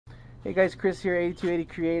Hey guys, Chris here, 8280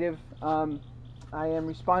 Creative. I am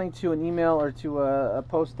responding to an email or to a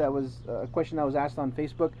post that was a question that was asked on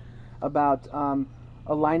Facebook about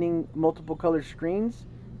aligning multiple color screens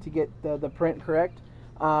to get the print correct.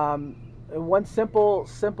 One simple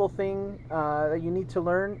thing that you need to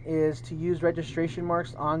learn is to use registration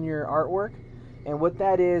marks on your artwork. And what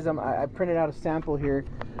that is, I printed out a sample here.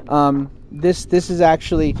 This is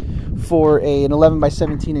actually for an 11 by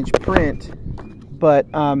 17 inch print, but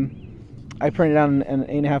I printed out an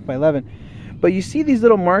 8.5 by 11. But you see these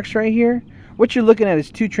little marks right here? What you're looking at is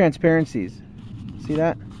two transparencies. See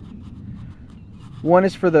that? One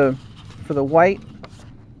is for the white,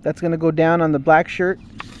 that's going to go down on the black shirt,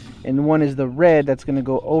 and one is the red that's going to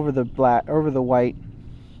go over the white,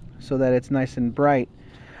 so that it's nice and bright.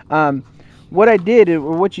 What I did,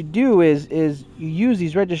 or what you do, is you use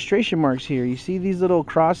these registration marks here. You see these little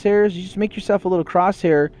crosshairs? You just make yourself a little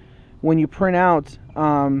crosshair when you print out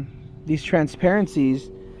these transparencies,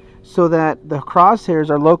 so that the crosshairs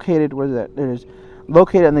are located where that is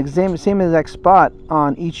located on the same exact spot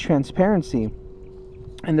on each transparency.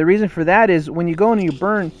 And the reason for that is when you go and you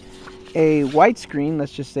burn a white screen,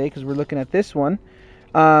 let's just say, because we're looking at this one,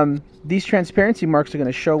 these transparency marks are going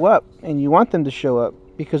to show up, and you want them to show up,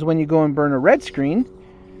 because when you go and burn a red screen,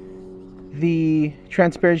 the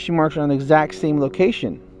transparency marks are on the exact same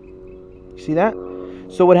location. You see that?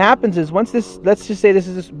 So what happens is, once this, let's just say this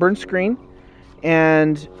is a burnt screen,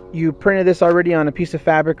 and you printed this already on a piece of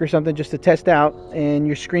fabric or something just to test out, and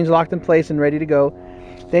your screen's locked in place and ready to go.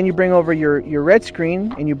 Then you bring over your red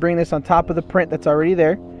screen, and you bring this on top of the print that's already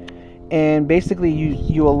there, and basically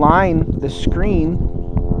you align the screen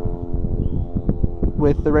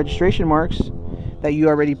with the registration marks that you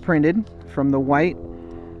already printed from the white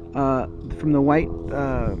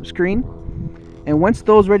screen. And once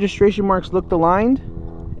those registration marks look aligned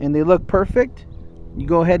and they look perfect, you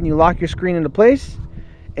go ahead and you lock your screen into place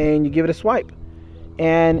and you give it a swipe.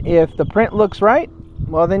 And if the print looks right,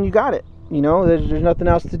 well, then you got it. You know, there's nothing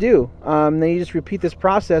else to do. Then you just repeat this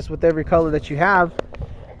process with every color that you have,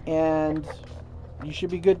 and you should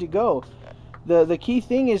be good to go. The key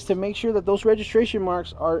thing is to make sure that those registration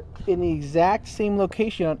marks are in the exact same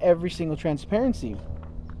location on every single transparency.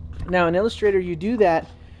 Now in Illustrator you do that.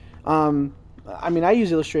 I mean, I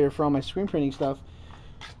use Illustrator for all my screen printing stuff,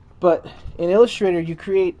 but in Illustrator you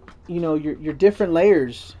create, you know, your different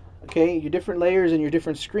layers. Okay, your different layers and your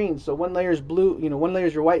different screens. So one layer is blue, you know, one layer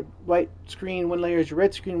is your white screen, one layer is your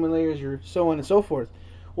red screen, one layer is your so on and so forth.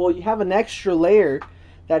 Well, you have an extra layer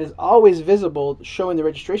that is always visible, showing the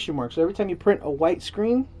registration mark. So every time you print a white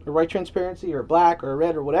screen, or white transparency, or a black, or a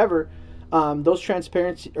red, or whatever, those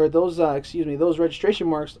transparency, or those those registration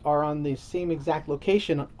marks are on the same exact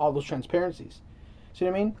location on all those transparencies. See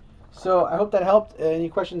what I mean? So I hope that helped. Any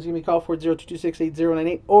questions, give me a call for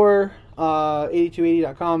 02268098 or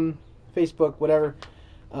 8280.com, Facebook, whatever,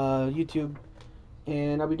 YouTube.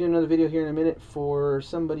 And I'll be doing another video here in a minute for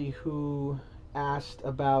somebody who asked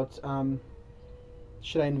about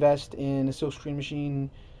should I invest in a silk screen machine,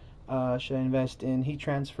 should I invest in heat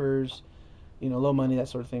transfers, you know, low money, that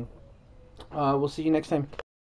sort of thing. We'll see you next time.